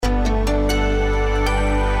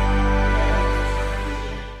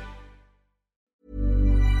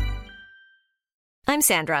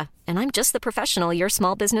I'm Sandra, and I'm just the professional your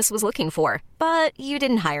small business was looking for. But you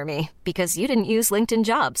didn't hire me because you didn't use LinkedIn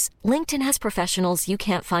Jobs. LinkedIn has professionals you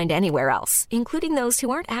can't find anywhere else, including those who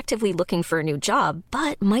aren't actively looking for a new job,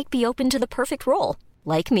 but might be open to the perfect role,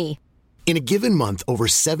 like me. In a given month, over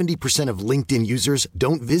 70% of LinkedIn users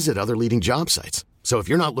don't visit other leading job sites. So if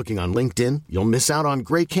you're not looking on LinkedIn, you'll miss out on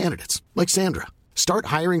great candidates like Sandra. Start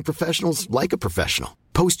hiring professionals like a professional.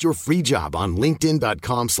 Post your free job on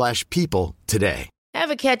linkedin.com/people today.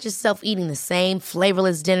 Ever catch yourself eating the same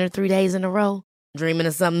flavorless dinner 3 days in a row? Dreaming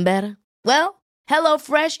of something better? Well,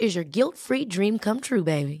 HelloFresh is your guilt-free dream come true,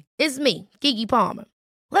 baby. It's me, Keke Palmer.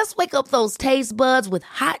 Let's wake up those taste buds with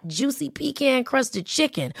hot, juicy pecan-crusted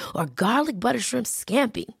chicken or garlic butter shrimp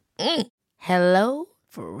scampi. Hello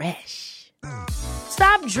Fresh.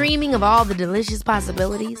 Stop dreaming of all the delicious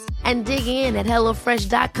possibilities and dig in at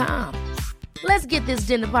HelloFresh.com. Let's get this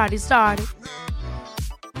dinner party started.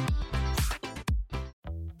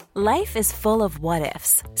 Life is full of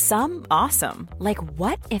what-ifs. Some awesome, like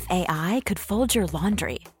what if AI could fold your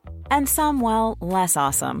laundry? And some, well, less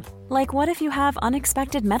awesome, like what if you have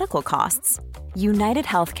unexpected medical costs? United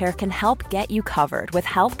Healthcare can help get you covered with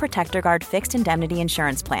Health Protector Guard fixed indemnity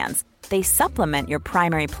insurance plans. They supplement your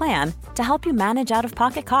primary plan to help you manage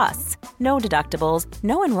out-of-pocket costs. No deductibles,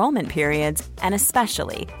 no enrollment periods, and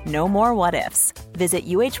especially no more what-ifs. Visit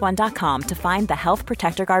uh1.com to find the Health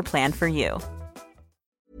Protector Guard plan for you.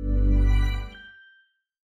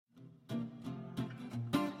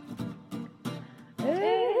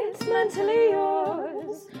 It's mentally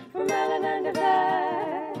yours from Ellen and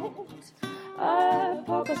Yvette. A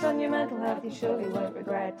podcast on your mental health you surely won't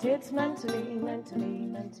regret. It's mentally yours.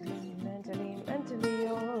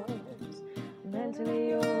 Mentally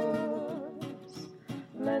yours.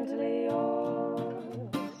 Mentally yours.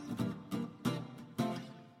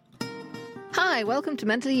 Hi, welcome to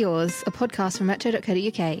Mentally Yours, a podcast from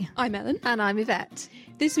metro.co.uk. I'm Ellen. And I'm Yvette.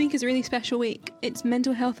 This week is a really special week. It's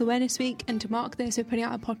Mental Health Awareness Week, and to mark this, we're putting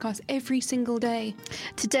out a podcast every single day.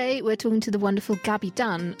 Today, we're talking to the wonderful Gabby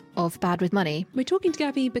Dunn of Bad With Money. We're talking to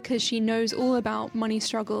Gabby because she knows all about money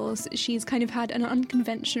struggles. She's kind of had an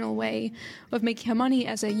unconventional way of making her money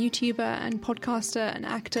as a YouTuber and podcaster and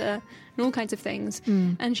actor and all kinds of things.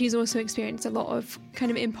 And she's also experienced a lot of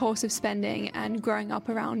kind of impulsive spending and growing up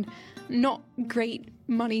around not great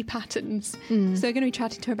money patterns. So we're going to be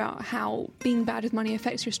chatting to her about how being bad with money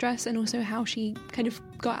affects your stress and also how she kind of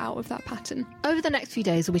got out of that pattern. Over the next few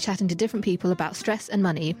days, we'll be chatting to different people about stress and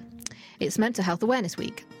money. It's Mental Health Awareness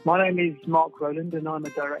Week. My name is Mark Rowland and I'm a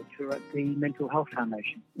director at the Mental Health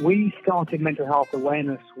Foundation. We started Mental Health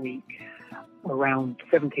Awareness Week around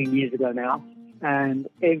 17 years ago now, and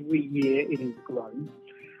every year it has grown.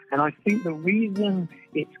 And I think the reason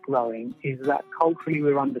it's growing is that culturally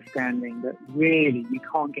we're understanding that really you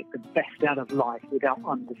can't get the best out of life without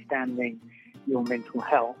understanding your mental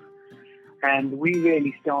health. And we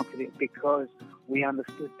really started it because we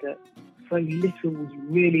understood that so little was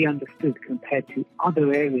really understood compared to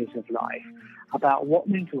other areas of life about what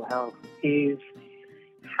mental health is,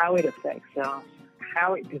 how it affects us,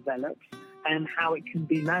 how it develops, and how it can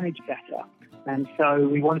be managed better. And so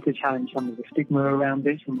we wanted to challenge some of the stigma around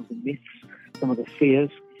it, some of the myths, some of the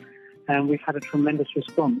fears. And we've had a tremendous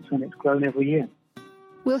response, and it's grown every year.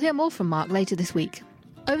 We'll hear more from Mark later this week.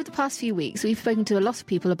 Over the past few weeks, we've spoken to a lot of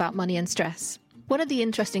people about money and stress. One of the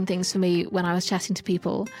interesting things for me when I was chatting to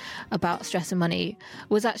people about stress and money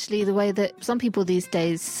was actually the way that some people these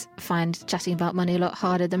days find chatting about money a lot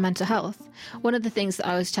harder than mental health. One of the things that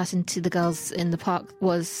I was chatting to the girls in the park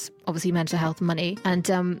was obviously mental health and money. And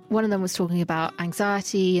one of them was talking about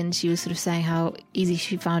anxiety, and she was sort of saying how easy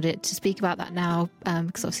she found it to speak about that now,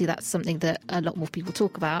 because obviously that's something that a lot more people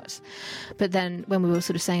talk about. But then when we were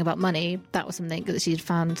sort of saying about money, that was something that she had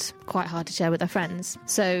found quite hard to share with her friends.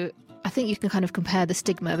 So I think you can kind of compare the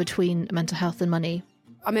stigma between mental health and money.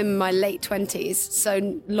 I'm in my late 20s, so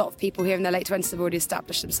a lot of people here in their late 20s have already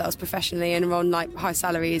established themselves professionally and are on like high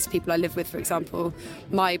salaries. People I live with, for example,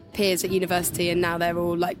 my peers at university, and now they're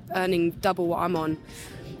all like earning double what I'm on.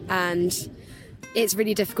 And it's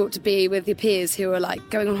really difficult to be with your peers who are like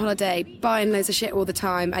going on holiday, buying loads of shit all the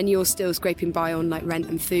time, and you're still scraping by on like rent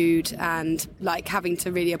and food and like having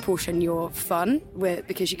to really apportion your fun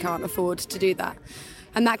because you can't afford to do that.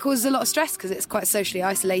 And that causes a lot of stress because it's quite socially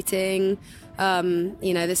isolating.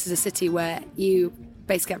 This is a city where you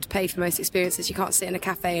basically have to pay for most experiences. You can't sit in a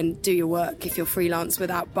cafe and do your work if you're freelance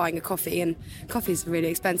without buying a coffee. And coffee's really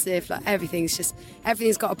expensive. Like everything's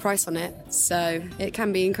got a price on it. So it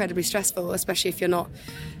can be incredibly stressful, especially if you're not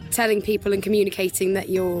telling people and communicating that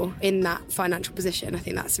you're in that financial position. I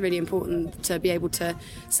think that's really important to be able to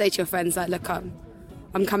say to your friends, like, look,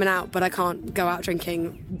 I'm coming out, but I can't go out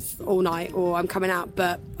drinking all night, or I'm coming out,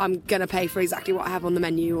 but I'm going to pay for exactly what I have on the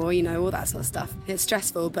menu, or, you know, all that sort of stuff. It's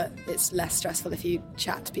stressful, but it's less stressful if you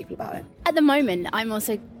chat to people about it. At the moment, I'm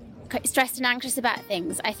also quite stressed and anxious about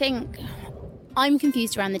things. I think I'm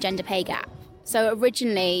confused around the gender pay gap. So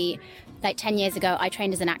originally, like 10 years ago, I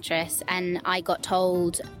trained as an actress, and I got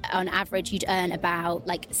told on average you'd earn about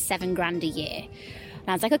like $7,000 a year. And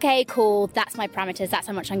I was like, okay, cool, that's my parameters, that's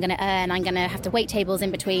how much I'm going to earn. I'm going to have to wait tables in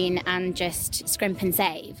between and just scrimp and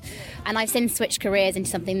save. And I've since switched careers into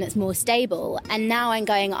something that's more stable. And now I'm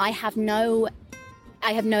going, I have no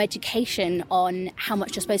education on how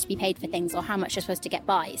much you're supposed to be paid for things or how much you're supposed to get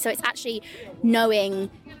by. So it's actually knowing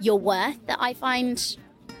your worth that I find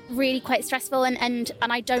really quite stressful, and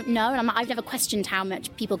I don't know. And I've never questioned how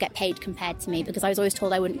much people get paid compared to me, because I was always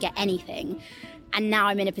told I wouldn't get anything. And now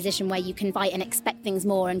I'm in a position where you can fight and expect things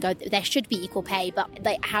more and go, there should be equal pay, but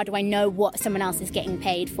like, how do I know what someone else is getting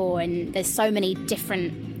paid for? And there's so many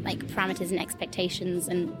different like parameters and expectations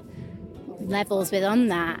and levels within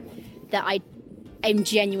that I'm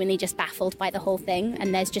genuinely just baffled by the whole thing.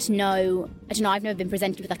 And there's just no, I don't know, I've never been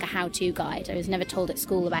presented with like a how-to guide. I was never told at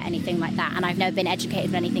school about anything like that. And I've never been educated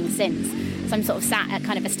on anything since. So I'm sort of sat at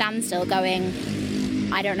kind of a standstill going,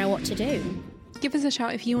 I don't know what to do. Give us a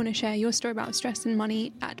shout if you want to share your story about stress and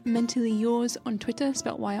money at Mentally Yours on Twitter,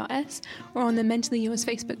 spelled YRS, or on the Mentally Yours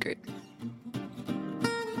Facebook group.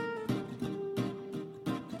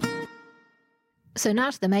 So now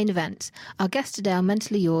to the main event. Our guest today on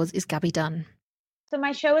Mentally Yours is Gabby Dunn. So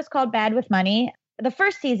my show is called Bad with Money. The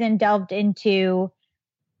first season delved into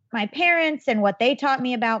my parents and what they taught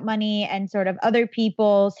me about money and sort of other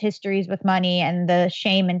people's histories with money and the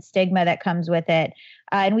shame and stigma that comes with it.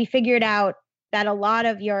 And we figured out that a lot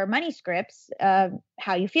of your money scripts,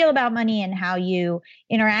 how you feel about money and how you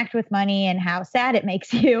interact with money and how sad it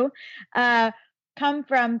makes you, come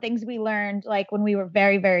from things we learned like when we were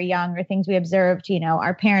very, very young, or things we observed, you know,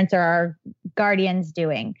 our parents or our guardians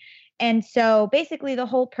doing. And so basically the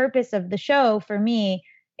whole purpose of the show for me,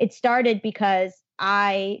 it started because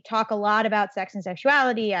I talk a lot about sex and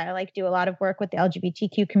sexuality. I like do a lot of work with the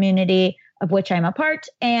LGBTQ community, of which I'm a part.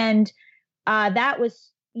 And that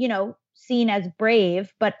was, you know, seen as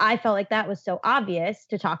brave, but I felt like that was so obvious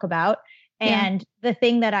to talk about. And the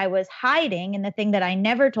thing that I was hiding, and the thing that I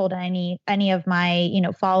never told any of my, you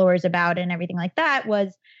know, followers about and everything like that,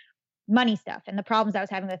 was money stuff and the problems I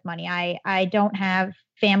was having with money. I don't have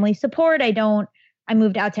family support. I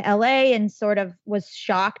moved out to LA and sort of was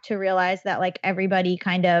shocked to realize that like everybody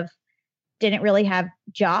kind of didn't really have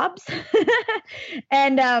jobs.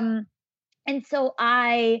 And so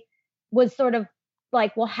I was sort of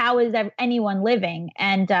like, well, how is anyone living?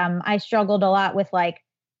 And I struggled a lot with like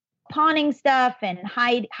pawning stuff and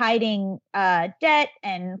hiding debt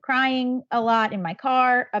and crying a lot in my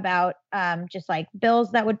car about just like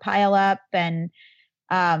bills that would pile up and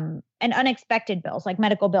unexpected bills like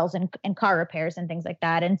medical bills and car repairs and things like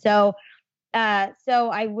that. And so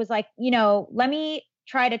I was like, you know, let me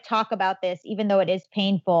try to talk about this, even though it is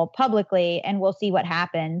painful, publicly, and we'll see what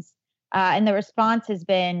happens. And the response has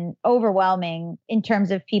been overwhelming in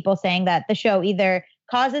terms of people saying that the show either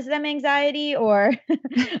causes them anxiety or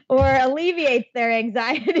alleviates their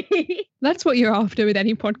anxiety. That's what you're after with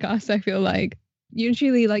any podcast, I feel like.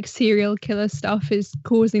 Usually like serial killer stuff is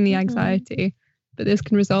causing the anxiety, but this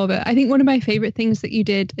can resolve it. I think one of my favorite things that you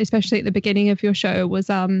did, especially at the beginning of your show, was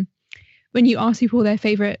when you asked people their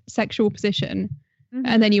favorite sexual position,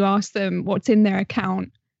 and then you asked them what's in their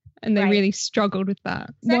account. And they really struggled with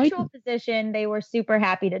that. Sexual position, they were super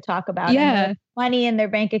happy to talk about. Yeah. And money in their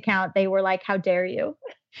bank account, they were like, how dare you?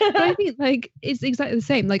 But I think like it's exactly the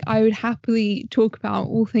same. Like I would happily talk about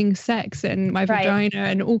all things sex and my vagina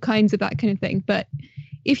and all kinds of that kind of thing. But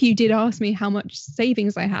if you did ask me how much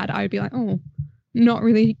savings I had, I would be like, oh, not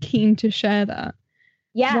really keen to share that.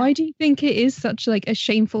 Yeah. Why do you think it is such like a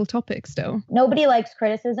shameful topic still? Nobody likes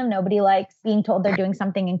criticism. Nobody likes being told they're doing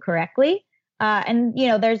something incorrectly. And, you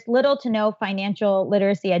know, there's little to no financial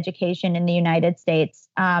literacy education in the United States.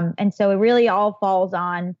 And so it really all falls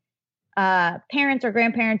on parents or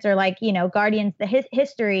grandparents or like, you know, guardians, the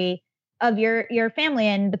history of your family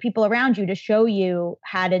and the people around you to show you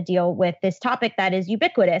how to deal with this topic that is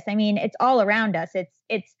ubiquitous. I mean, it's all around us.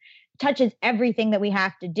 It's touches everything that we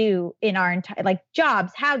have to do in our entire, like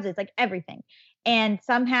jobs, houses, like everything. And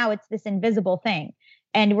somehow it's this invisible thing.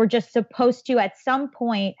 And we're just supposed to, at some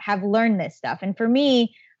point, have learned this stuff. And for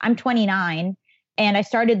me, I'm 29, and I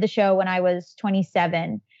started the show when I was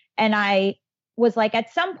 27. And I was like,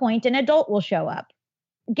 at some point, an adult will show up.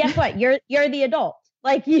 Guess what? You're the adult.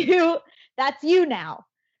 Like that's you now.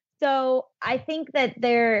 So I think that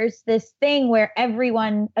there's this thing where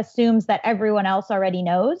everyone assumes that everyone else already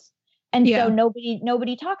knows. And so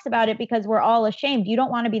nobody talks about it because we're all ashamed. You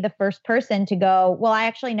don't want to be the first person to go, well, I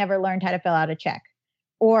actually never learned how to fill out a check,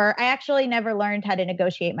 or I actually never learned how to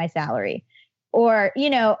negotiate my salary, or,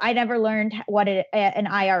 I never learned what an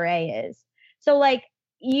IRA is. So like,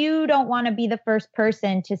 you don't want to be the first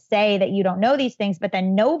person to say that you don't know these things, but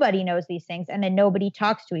then nobody knows these things and then nobody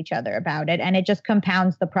talks to each other about it. And it just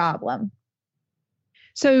compounds the problem.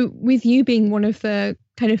 So with you being one of the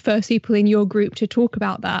kind of first people in your group to talk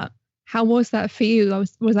about that, how was that for you?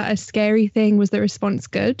 Was that a scary thing? Was the response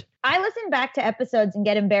good? I listen back to episodes and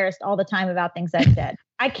get embarrassed all the time about things I've said.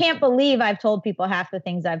 I can't believe I've told people half the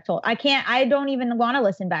things I've told. I don't even want to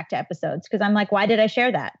listen back to episodes because I'm like, why did I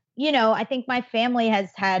share that? I think my family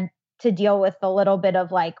has had to deal with a little bit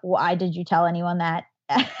of like, why did you tell anyone that?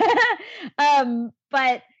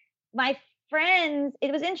 But my friends,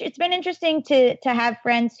 it's been interesting to have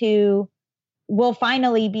friends who will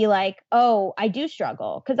finally be like, oh, I do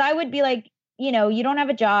struggle. Cause I would be like, you don't have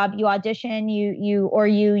a job, you audition, you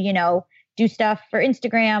do stuff for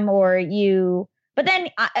Instagram but then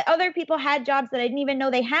other people had jobs that I didn't even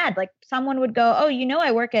know they had. Like someone would go, oh,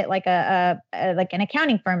 I work at like like an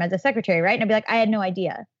accounting firm as a secretary, right? And I'd be like, I had no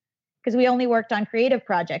idea because we only worked on creative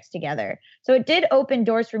projects together. So it did open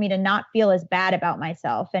doors for me to not feel as bad about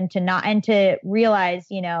myself and to realize,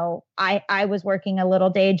 I was working a little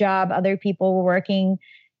day job. Other people were working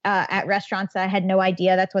at restaurants. I had no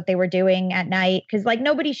idea that's what they were doing at night. Cause like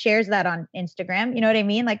nobody shares that on Instagram. You know what I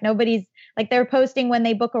mean? Like nobody's like, they're posting when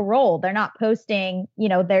they book a role. They're not posting,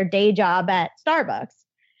 their day job at Starbucks.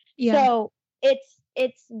 Yeah. So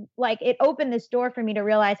it's like, it opened this door for me to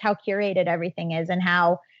realize how curated everything is and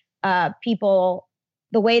how people,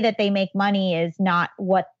 the way that they make money is not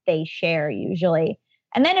what they share usually.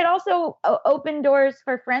 And then it also opened doors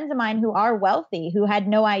for friends of mine who are wealthy, who had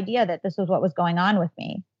no idea that this was what was going on with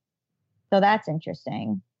me. So that's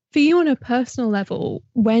interesting. For you on a personal level,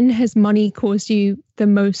 when has money caused you the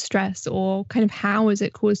most stress, or kind of how has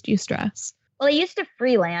it caused you stress? Well, I used to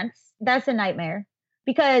freelance. That's a nightmare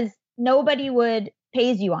because nobody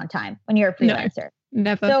pays you on time when you're a freelancer. No,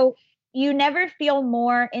 never. So you never feel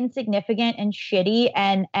more insignificant and shitty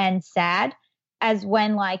and sad as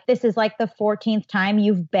when like this is like the 14th time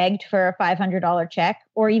you've begged for a $500 check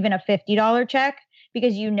or even a $50 check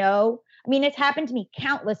because it's happened to me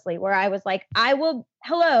countlessly where I was like, I've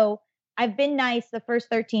been nice the first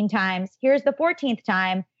 13 times. Here's the 14th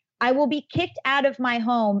time. I will be kicked out of my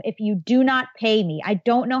home if you do not pay me. I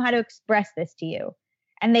don't know how to express this to you.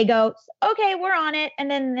 And they go, okay, we're on it.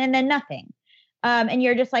 And then nothing. And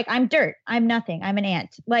you're just like, I'm dirt. I'm nothing. I'm an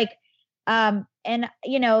ant. Like, I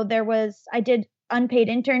did unpaid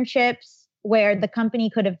internships where the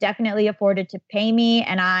company could have definitely afforded to pay me.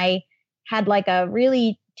 And I had like a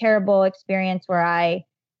really terrible experience where I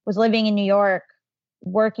was living in New York,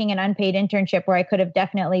 working an unpaid internship where I could have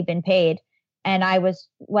definitely been paid. And I was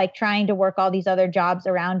like trying to work all these other jobs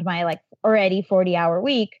around my like already 40-hour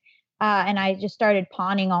week. And I just started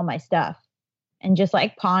pawning all my stuff and just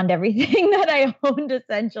like pawned everything that I owned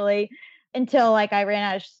essentially until like I ran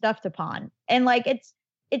out of stuff to pawn. And like,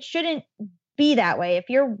 it shouldn't be that way. If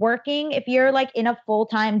you're like in a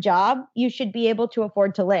full-time job, you should be able to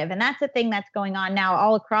afford to live. And that's the thing that's going on now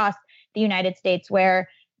all across the United States, where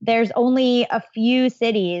there's only a few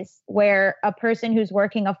cities where a person who's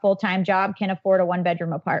working a full-time job can afford a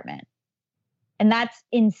 1-bedroom apartment. And that's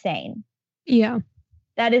insane. Yeah.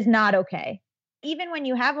 That is not okay. Even when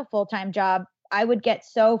you have a full-time job, I would get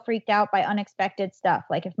so freaked out by unexpected stuff.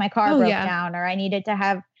 Like if my car broke down or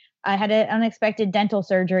I had an unexpected dental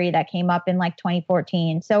surgery that came up in like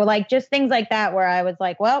 2014. So like just things like that where I was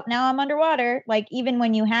like, well, now I'm underwater. Like even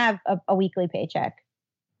when you have a weekly paycheck.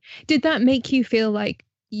 Did that make you feel like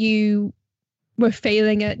you were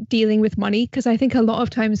failing at dealing with money? Because I think a lot of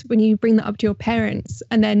times when you bring that up to your parents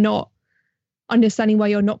and they're not understanding why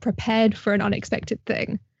you're not prepared for an unexpected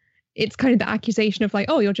thing, it's kind of the accusation of like,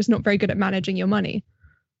 oh, you're just not very good at managing your money.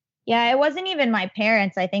 Yeah, it wasn't even my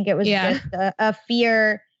parents. I think it was just a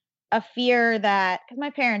fear that, because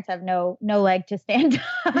my parents have no leg to stand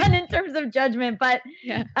on in terms of judgment, but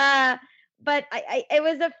it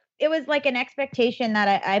was like an expectation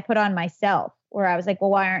that I put on myself where I was like,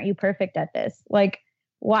 well, why aren't you perfect at this? Like,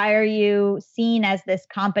 why are you seen as this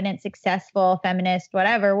competent, successful, feminist,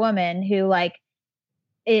 whatever woman who like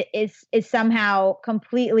is somehow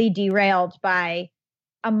completely derailed by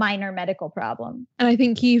a minor medical problem? And I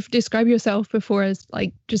think you've described yourself before as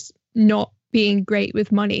like just not being great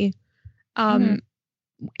with money.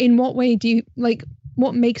 In what way do you like,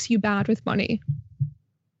 what makes you bad with money?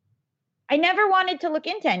 I never wanted to look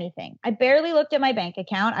into anything. I barely looked at my bank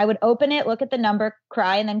account. I would open it, look at the number,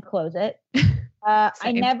 cry, and then close it.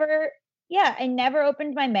 I never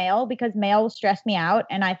opened my mail because mail stressed me out.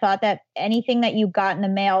 And I thought that anything that you got in the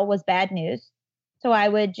mail was bad news. So I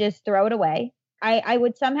would just throw it away. I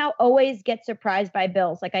would somehow always get surprised by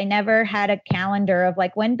bills. Like I never had a calendar of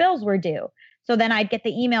like when bills were due. So then I'd get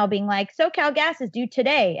the email being like, SoCal Gas is due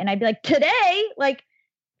today. And I'd be like, today? Like,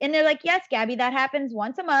 and they're like, yes, Gabby, that happens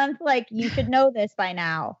once a month. Like, you should know this by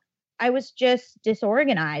now. I was just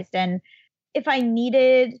disorganized. And if I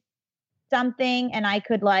needed something and I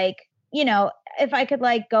could like, you know, if I could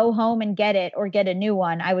like go home and get it or get a new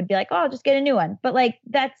one, I would be like, oh, I'll just get a new one. But like,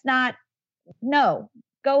 that's not, no,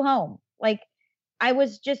 go home. Like, I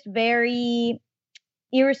was just very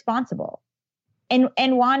irresponsible and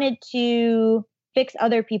wanted to fix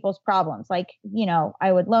other people's problems. Like, you know,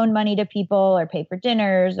 I would loan money to people or pay for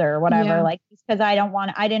dinners or whatever, like, because I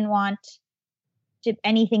didn't want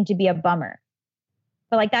anything to be a bummer.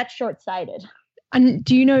 But like, that's short-sighted. And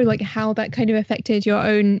do you know like how that kind of affected your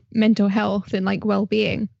own mental health and like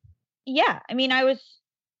well-being? Yeah. I mean, I was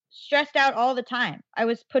stressed out all the time.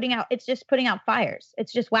 It's just putting out fires.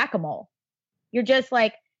 It's just whack-a-mole. You're just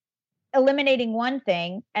like eliminating one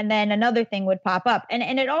thing and then another thing would pop up.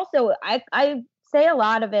 And it also, I say a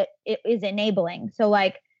lot of it is enabling. So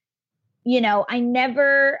like, you know, I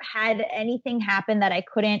never had anything happen that I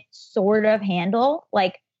couldn't sort of handle.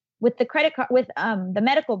 Like with the credit card, with the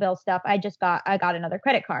medical bill stuff, I got another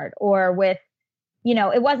credit card. Or with, you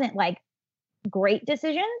know, it wasn't like great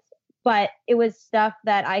decisions, but it was stuff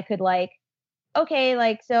that I could like, okay,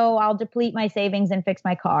 like, so I'll deplete my savings and fix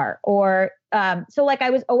my car. Or, so like I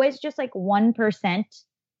was always just like 1%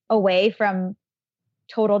 away from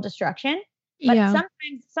total destruction. But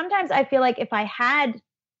sometimes I feel like if I had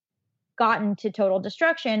gotten to total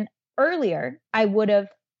destruction earlier, I would have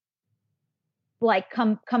like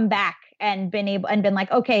come back and been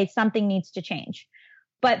like, okay, something needs to change.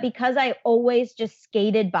 But because I always just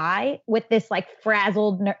skated by with this like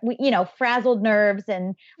frazzled nerves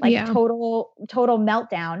and like total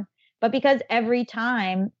meltdown. But because every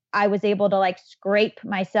time I was able to like scrape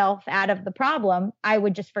myself out of the problem, I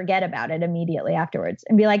would just forget about it immediately afterwards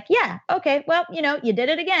and be like, yeah, okay, well, you know, you did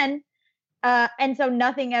it again. And so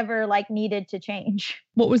nothing ever like needed to change.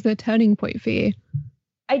 What was the turning point for you?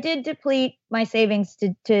 I did deplete my savings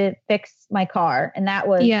to fix my car. And that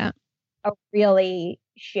was a really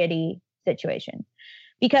shitty situation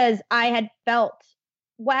because I had felt,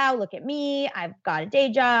 wow, look at me. I've got a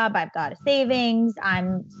day job. I've got a savings.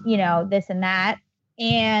 I'm, you know, this and that.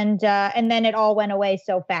 And then it all went away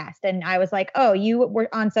so fast. And I was like, oh, you were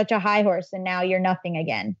on such a high horse and now you're nothing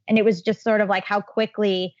again. And it was just sort of like how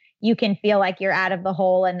quickly you can feel like you're out of the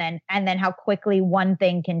hole and then how quickly one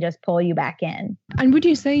thing can just pull you back in. And would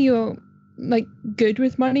you say you're like good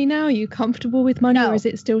with money now? Are you comfortable with money? Or is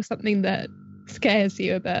it still something that scares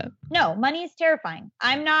you a bit? No, money is terrifying.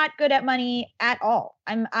 I'm not good at money at all.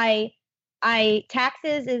 Taxes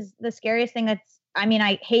is the scariest thing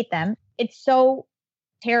I hate them. It's so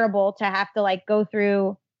terrible to have to like go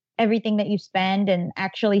through everything that you spend and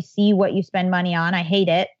actually see what you spend money on. I hate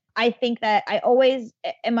it. I think that I always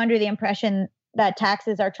am under the impression that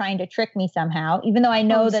taxes are trying to trick me somehow, even though I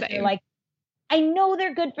know they're like, I know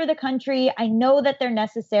they're good for the country. I know that they're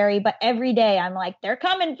necessary, but every day I'm like, they're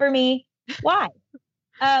coming for me. Why?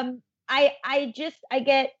 I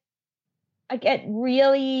get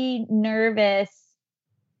really nervous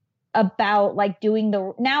about like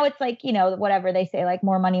now it's like, you know, whatever they say, like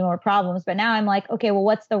more money, more problems. But now I'm like, okay, well,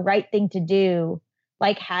 what's the right thing to do?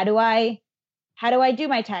 Like, how do I do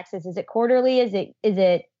my taxes? Is it quarterly? Is it,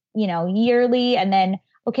 you know, yearly? And then,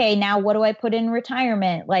 okay, now what do I put in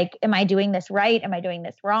retirement? Like, am I doing this right? Am I doing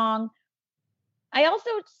this wrong? I also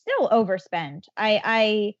still overspend.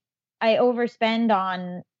 I overspend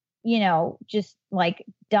on, you know, just like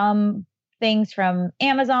dumb things from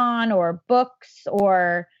Amazon or books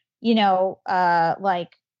or, you know,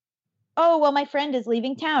 like, oh, well, my friend is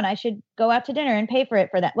leaving town. I should go out to dinner and pay for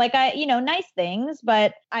it for that. Like, you know, nice things,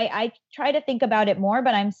 but I try to think about it more,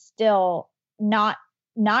 but I'm still not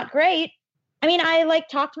great. I mean, I like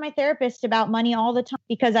talk to my therapist about money all the time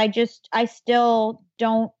because I still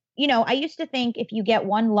don't, you know, I used to think if you get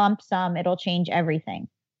one lump sum, it'll change everything.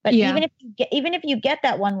 But even if you get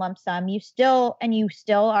that one lump sum, you still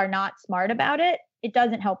are not smart about it, it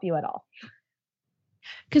doesn't help you at all.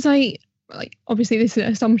 Because obviously this is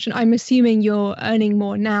an assumption. I'm assuming you're earning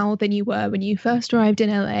more now than you were when you first arrived in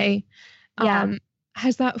LA. Yeah.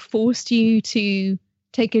 Has that forced you to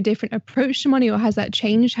take a different approach to money, or has that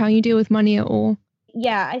changed how you deal with money at all?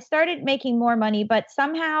 Yeah, I started making more money, but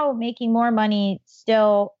somehow making more money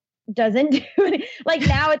still doesn't do it. Like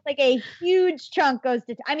now it's like a huge chunk goes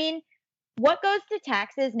to, I mean, what goes to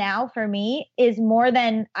taxes now for me is more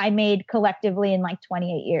than I made collectively in like 28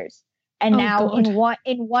 years. And now God.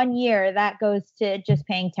 in 1 year, that goes to just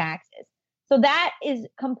paying taxes. So that is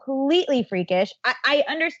completely freakish. I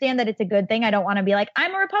understand that it's a good thing. I don't want to be like,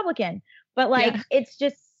 I'm a Republican, but like, it's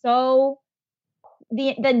just so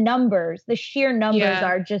the numbers, the sheer numbers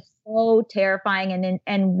are just so terrifying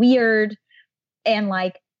and weird and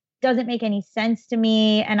like, doesn't make any sense to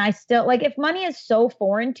me. And I still like, if money is so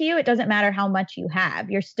foreign to you, it doesn't matter how much you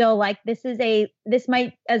have. You're still like, this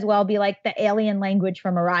might as well be like the alien language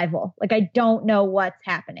from Arrival. Like, I don't know what's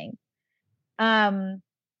happening.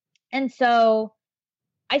 And so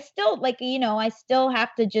I still like, I still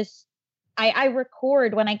have to just, I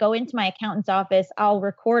record when I go into my accountant's office, I'll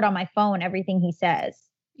record on my phone everything he says.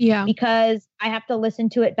 Yeah. Because I have to listen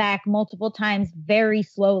to it back multiple times very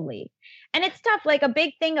slowly. And it's tough. Like a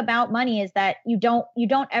big thing about money is that you don't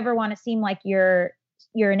ever want to seem like you're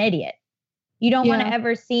an idiot. You don't want to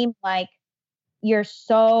ever seem like you're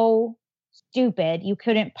so stupid you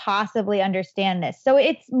couldn't possibly understand this. So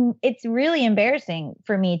it's really embarrassing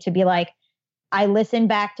for me to be like, I listen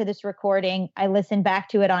back to this recording. I listen back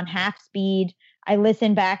to it on half speed. I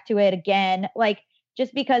listen back to it again. Like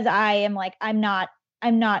just because I am like, I'm not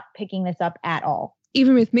picking this up at all.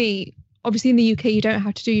 Even with me, obviously in the UK, you don't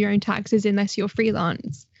have to do your own taxes unless you're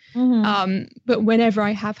freelance. Mm-hmm. But whenever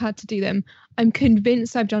I have had to do them, I'm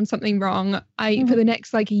convinced I've done something wrong. For the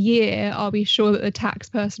next like year, I'll be sure that the tax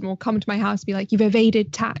person will come to my house and be like, you've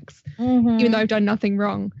evaded tax, even though I've done nothing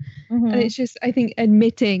wrong. And it's just, I think,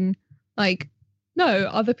 admitting like, no,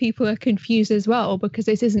 other people are confused as well, because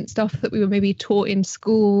this isn't stuff that we were maybe taught in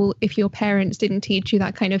school if your parents didn't teach you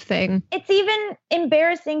that kind of thing. It's even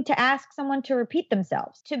embarrassing to ask someone to repeat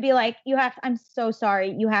themselves, to be like, I'm so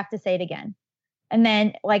sorry, you have to say it again. And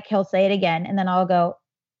then like he'll say it again and then I'll go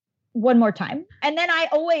one more time. And then I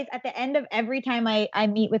always, at the end of every time I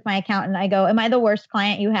meet with my accountant, I go, am I the worst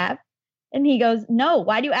client you have? And he goes, no,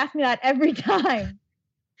 why do you ask me that every time?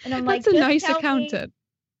 And I'm like, that's a nice accountant.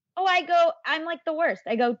 I'm like the worst.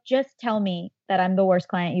 I go, just tell me that I'm the worst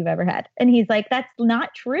client you've ever had. And he's like, that's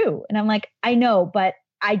not true. And I'm like, I know, but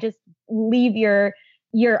I just leave your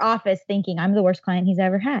office thinking I'm the worst client he's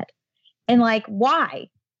ever had. And like, why?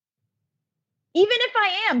 Even if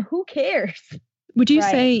I am, who cares? Would you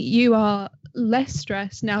say you are less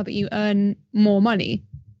stressed now that you earn more money?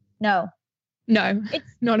 No. It's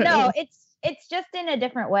not at all. No, it's just in a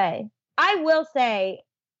different way. I will say,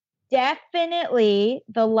 definitely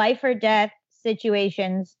the life or death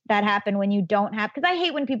situations that happen when you don't have, because I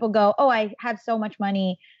hate when people go, oh, I have so much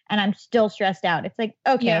money and I'm still stressed out. It's like,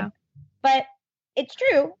 okay, but it's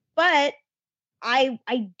true. But I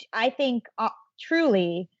think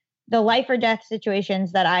truly the life or death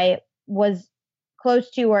situations that I was close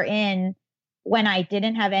to or in when I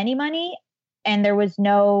didn't have any money and there was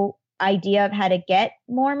no idea of how to get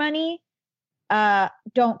more money,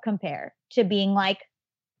 don't compare to being like,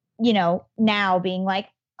 now being like,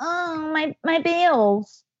 oh, my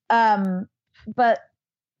bills. But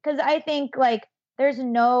because I think like there's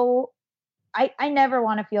I never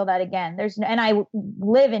want to feel that again. And I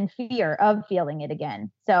live in fear of feeling it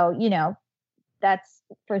again. So, that's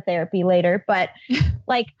for therapy later. But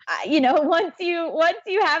like, once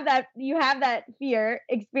you have that fear,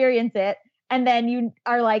 experience it. And then you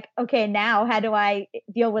are like, okay, now how do I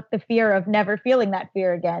deal with the fear of never feeling that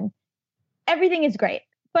fear again? Everything is great.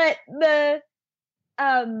 But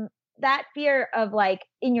that fear of like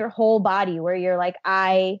in your whole body where you're like,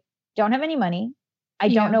 I don't have any money. I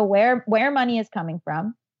don't know where money is coming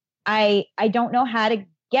from. I don't know how to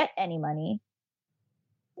get any money.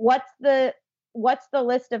 What's the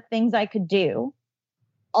list of things I could do?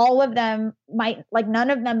 All of them none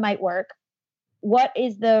of them might work. What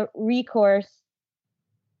is the recourse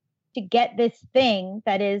to get this thing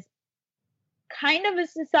that is kind of a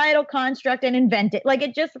societal construct and invented? Like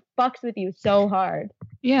it just fucks with you so hard.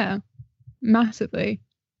 Yeah, massively.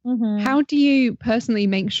 Mm-hmm. How do you personally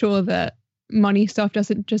make sure that money stuff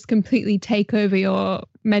doesn't just completely take over your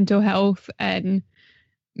mental health and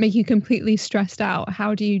make you completely stressed out?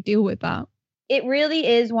 How do you deal with that? It really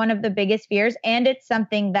is one of the biggest fears, and it's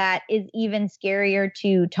something that is even scarier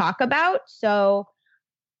to talk about. So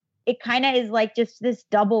it kind of is like just this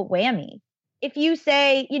double whammy. If you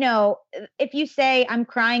say, I'm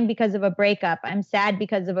crying because of a breakup, I'm sad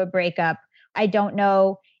because of a breakup, I don't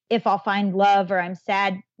know if I'll find love, or I'm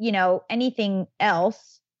sad, anything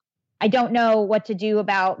else. I don't know what to do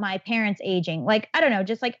about my parents aging. Like, I don't know,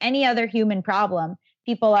 just like any other human problem,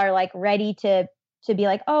 people are like ready to be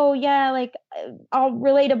like, oh yeah, like all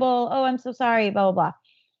relatable. Oh, I'm so sorry, blah, blah, blah.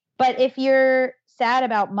 But if you're sad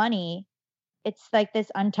about money, it's like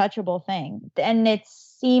this untouchable thing. And it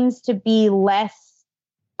seems to be less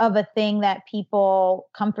of a thing that people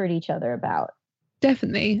comfort each other about.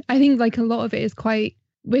 Definitely. I think like a lot of it is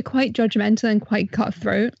we're quite judgmental and quite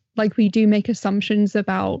cutthroat. Like we do make assumptions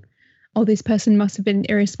about, oh, this person must have been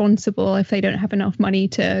irresponsible if they don't have enough money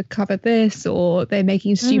to cover this, or they're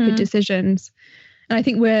making stupid decisions. And I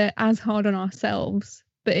think we're as hard on ourselves,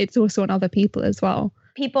 but it's also on other people as well.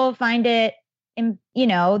 People find it,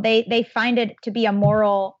 they find it to be a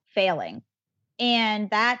moral failing. And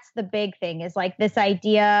that's the big thing, is like this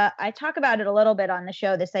idea, I talk about it a little bit on the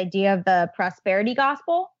show, this idea of the prosperity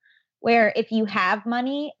gospel, where if you have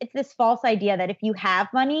money, it's this false idea that if you have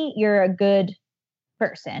money, you're a good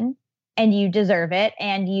person and you deserve it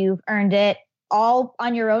and you've earned it all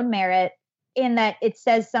on your own merit, in that it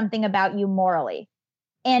says something about you morally.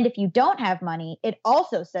 And if you don't have money, it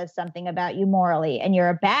also says something about you morally, and you're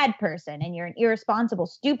a bad person and you're an irresponsible,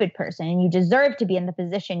 stupid person, and you deserve to be in the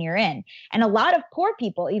position you're in. And a lot of poor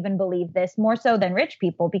people even believe this more so than rich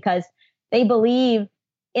people, because they believe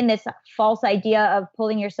in this false idea of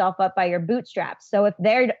pulling yourself up by your bootstraps. So if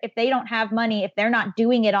they don't have money, if they're not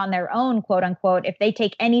doing it on their own, quote unquote, if they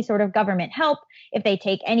take any sort of government help, if they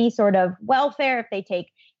take any sort of welfare, if they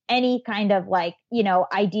take any kind of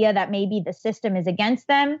idea that maybe the system is against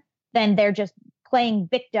them, then they're just playing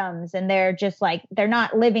victims, and they're just like, they're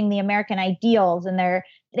not living the American ideals, and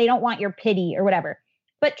they don't want your pity or whatever.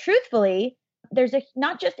 But truthfully, there's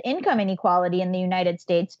not just income inequality in the United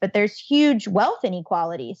States, but there's huge wealth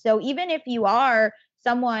inequality. So even if you are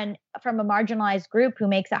someone from a marginalized group who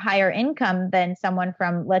makes a higher income than someone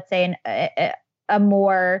from, let's say, a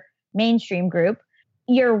more mainstream group,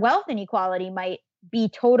 your wealth inequality might be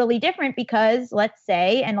totally different, because let's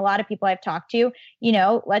say, and a lot of people I've talked to,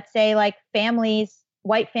 let's say like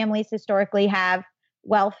white families historically have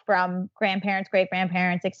wealth from grandparents,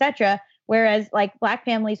 great-grandparents, etc., whereas like Black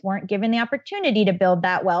families weren't given the opportunity to build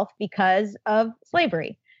that wealth because of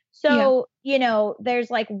slavery. So,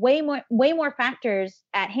 there's like way more factors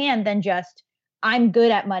at hand than just I'm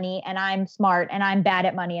good at money and I'm smart, and I'm bad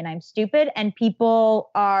at money and I'm stupid. And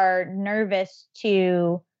people are nervous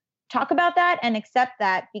to talk about that and accept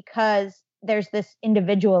that, because there's this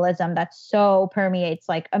individualism that so permeates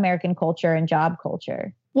like American culture and job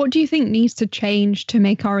culture. What do you think needs to change to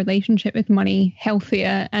make our relationship with money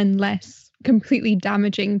healthier and less completely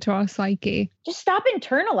damaging to our psyche? Just stop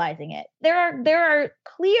internalizing it. There are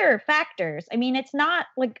clear factors. I mean, it's not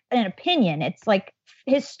like an opinion. It's like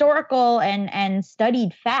historical and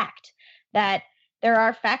studied fact that there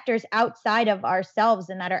are factors outside of ourselves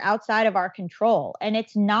and that are outside of our control. And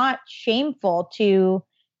it's not shameful to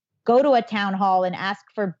go to a town hall and ask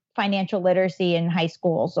for financial literacy in high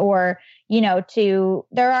schools, or,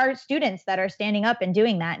 there are students that are standing up and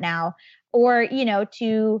doing that now, or,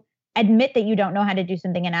 to admit that you don't know how to do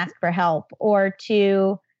something and ask for help, or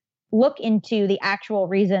to look into the actual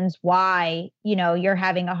reasons why, you're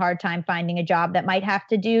having a hard time finding a job that might have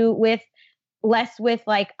to do with less with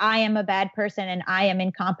like, I am a bad person and I am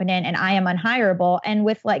incompetent and I am unhireable, and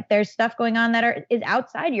with like, there's stuff going on that is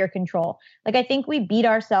outside your control. Like, I think we beat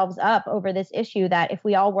ourselves up over this issue that if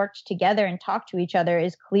we all worked together and talked to each other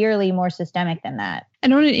is clearly more systemic than that.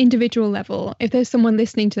 And on an individual level, if there's someone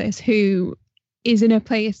listening to this who is in a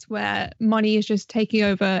place where money is just taking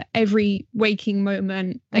over every waking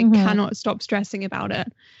moment, they cannot stop stressing about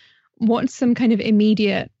it, what's some kind of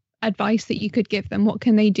immediate advice that you could give them? What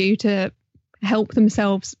can they do to help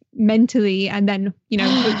themselves mentally and then,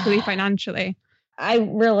 hopefully financially? I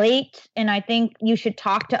relate, and I think you should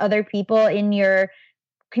talk to other people in your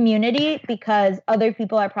community, because other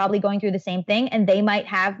people are probably going through the same thing and they might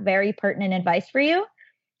have very pertinent advice for you.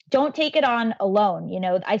 Don't take it on alone.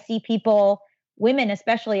 I see people, women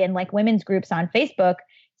especially, in like women's groups on Facebook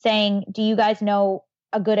saying, do you guys know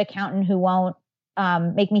a good accountant who won't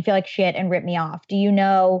make me feel like shit and rip me off? Do you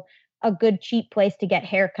know a good cheap place to get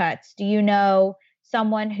haircuts? Do you know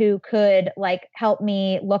someone who could like help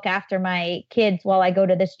me look after my kids while I go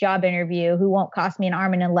to this job interview, who won't cost me an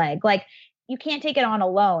arm and a leg? Like, you can't take it on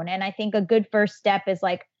alone. And I think a good first step is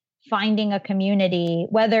like finding a community,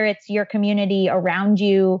 whether it's your community around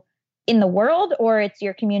you in the world, or it's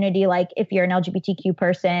your community, like if you're an LGBTQ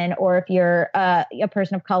person, or if you're a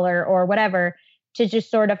person of color or whatever, to just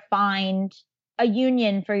sort of find a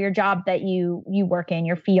union for your job that you work in,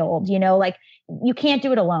 your field. Like, you can't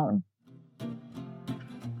do it alone.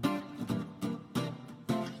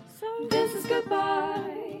 So this is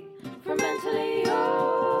goodbye from Mentally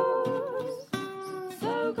Yours.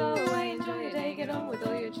 So go away, enjoy your day, get on with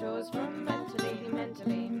all your chores from mentally yours.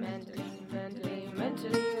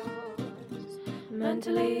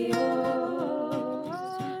 Mentally mentally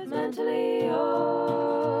yours, mentally yours.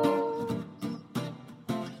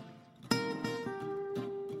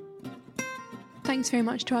 Thanks very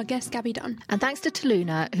much to our guest, Gabby Dunn. And thanks to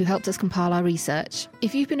Taluna, who helped us compile our research.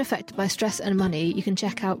 If you've been affected by stress and money, you can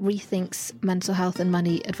check out Rethink's mental health and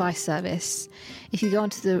money advice service. If you go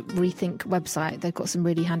onto the Rethink website, they've got some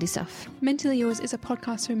really handy stuff. Mentally Yours is a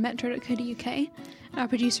podcast from metro.co.uk. Our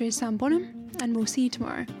producer is Sam Bonham, and we'll see you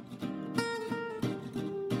tomorrow.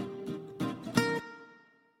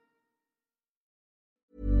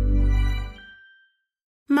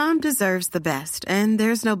 Mom deserves the best, and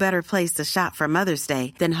there's no better place to shop for Mother's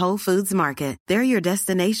Day than Whole Foods Market. They're your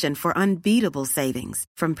destination for unbeatable savings,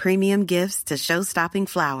 from premium gifts to show-stopping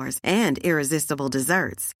flowers and irresistible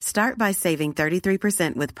desserts. Start by saving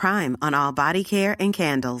 33% with Prime on all body care and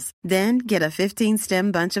candles. Then get a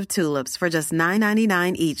 15-stem bunch of tulips for just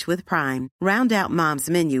 $9.99 each with Prime. Round out Mom's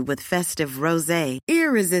menu with festive rosé,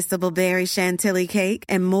 irresistible berry chantilly cake,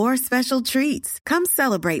 and more special treats. Come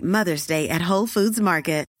celebrate Mother's Day at Whole Foods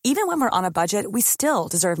Market. Even when we're on a budget, we still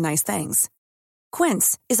deserve nice things.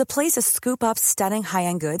 Quince is a place to scoop up stunning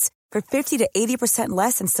high-end goods for 50 to 80%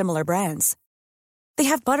 less than similar brands. They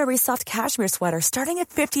have buttery soft cashmere sweaters starting at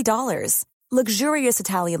 $50, luxurious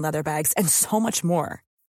Italian leather bags, and so much more.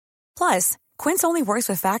 Plus, Quince only works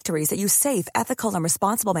with factories that use safe, ethical, and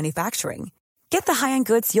responsible manufacturing. Get the high-end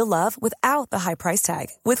goods you'll love without the high price tag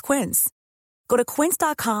with Quince. Go to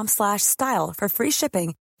quince.com/style for free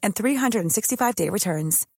shipping and 365-day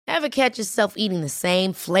returns. Ever catch yourself eating the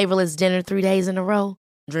same flavorless dinner 3 days in a row?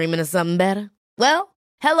 Dreaming of something better? Well,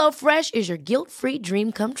 HelloFresh is your guilt-free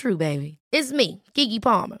dream come true, baby. It's me, Keke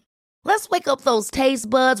Palmer. Let's wake up those taste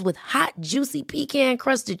buds with hot, juicy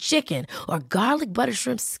pecan-crusted chicken or garlic butter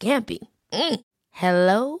shrimp scampi.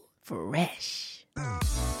 Hello Fresh.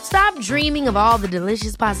 Stop dreaming of all the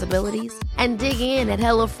delicious possibilities and dig in at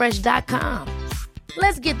HelloFresh.com.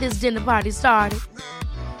 Let's get this dinner party started.